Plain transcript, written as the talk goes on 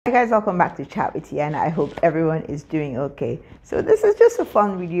Hi guys, welcome back to Chat with Tiana. I hope everyone is doing okay. So this is just a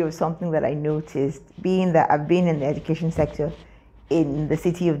fun video of something that I noticed, being that I've been in the education sector in the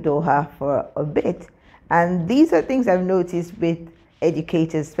city of Doha for a bit. And these are things I've noticed with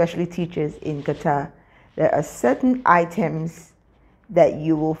educators, especially teachers in Qatar. There are certain items that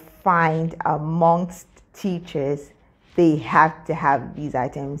you will find amongst teachers. They have to have these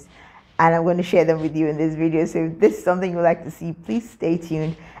items, and I'm going to share them with you in this video. So if this is something you'd like to see, please stay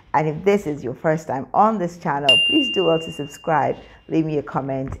tuned. And if this is your first time on this channel, please do well to subscribe, leave me a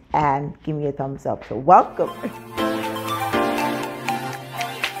comment, and give me a thumbs up. So welcome.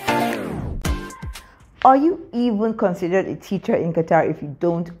 Are you even considered a teacher in Qatar if you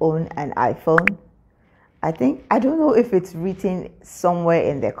don't own an iPhone? I don't know if it's written somewhere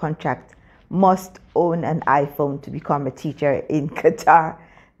in their contract, must own an iPhone to become a teacher in Qatar.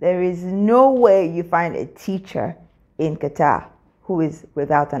 There is no way you find a teacher in Qatar who is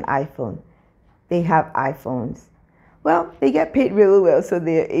without an iPhone. They have iPhones. Well, they get paid really well, so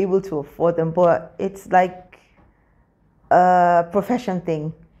they're able to afford them, but it's like a profession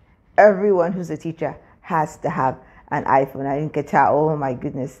thing. Everyone who's a teacher has to have an iPhone. And in Qatar, oh my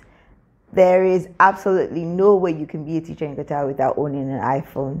goodness, there is absolutely no way you can be a teacher in Qatar without owning an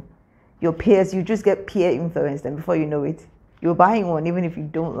iPhone. Your peers, you just get peer influenced, and before you know it, you're buying one even if you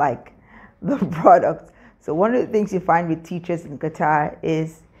don't like the product. So one of the things you find with teachers in Qatar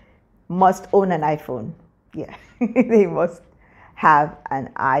is must own an iPhone. Yeah, they must have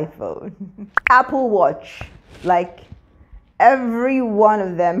an iPhone. Apple Watch, like every one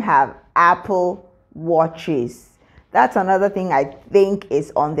of them have Apple Watches. That's another thing I think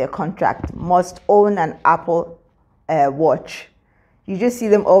is on their contract. Must own an Apple Watch. You just see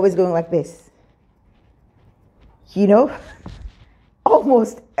them always going like this. You know,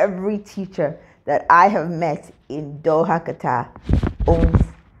 almost every teacher that I have met in Doha, Qatar, owns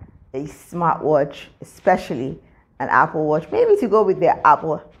a smartwatch, especially an Apple Watch, maybe to go with their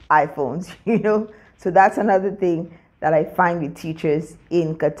Apple iPhones, you know. So that's another thing that I find with teachers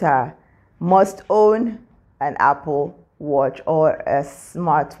in Qatar. Must own an Apple Watch or a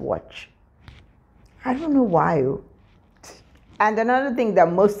smartwatch. I don't know why. And another thing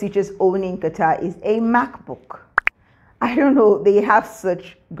that most teachers own in Qatar is a MacBook. I don't know, they have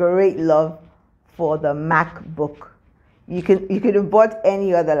such great love for the MacBook. You could have bought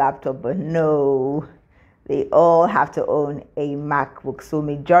any other laptop, but no, they all have to own a MacBook. So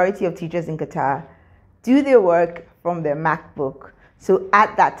majority of teachers in Qatar do their work from their MacBook. So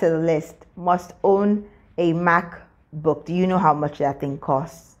add that to the list. Must own a MacBook. Do you know how much that thing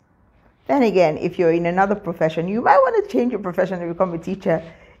costs? Then again, if you're in another profession, you might want to change your profession and become a teacher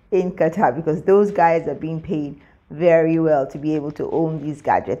in Qatar, because those guys are being paid very well to be able to own these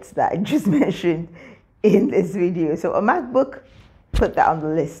gadgets that I just mentioned in this video. So a MacBook, put that on the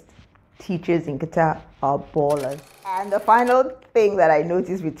list. Teachers in Qatar are ballers. And the final thing that I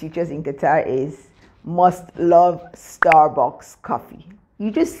noticed with teachers in Qatar is must love Starbucks coffee. You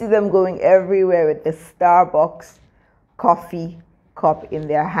just see them going everywhere with the Starbucks coffee cup in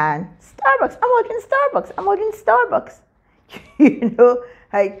their hand. Starbucks, I'm ordering Starbucks, I'm ordering Starbucks. You know,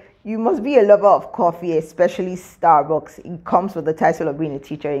 like, you must be a lover of coffee, especially Starbucks. It comes with the title of being a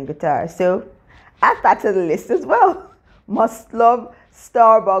teacher in Qatar. So add that to the list as well. Must love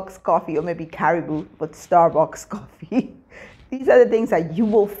Starbucks coffee, or maybe Caribou, but Starbucks coffee. These are the things that you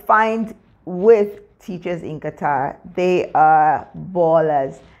will find with teachers in Qatar. They are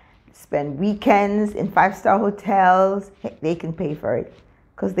ballers. Spend weekends in 5-star hotels. Heck, they can pay for it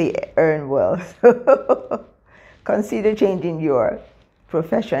because they earn well. So consider changing your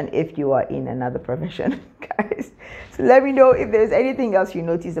profession if you are in another profession, guys. So let me know if there's anything else you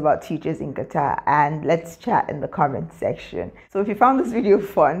notice about teachers in Qatar, and let's chat in the comment section. So if you found this video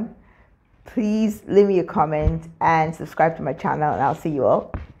fun, please leave me a comment and subscribe to my channel, and I'll see you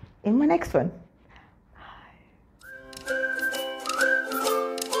all in my next one.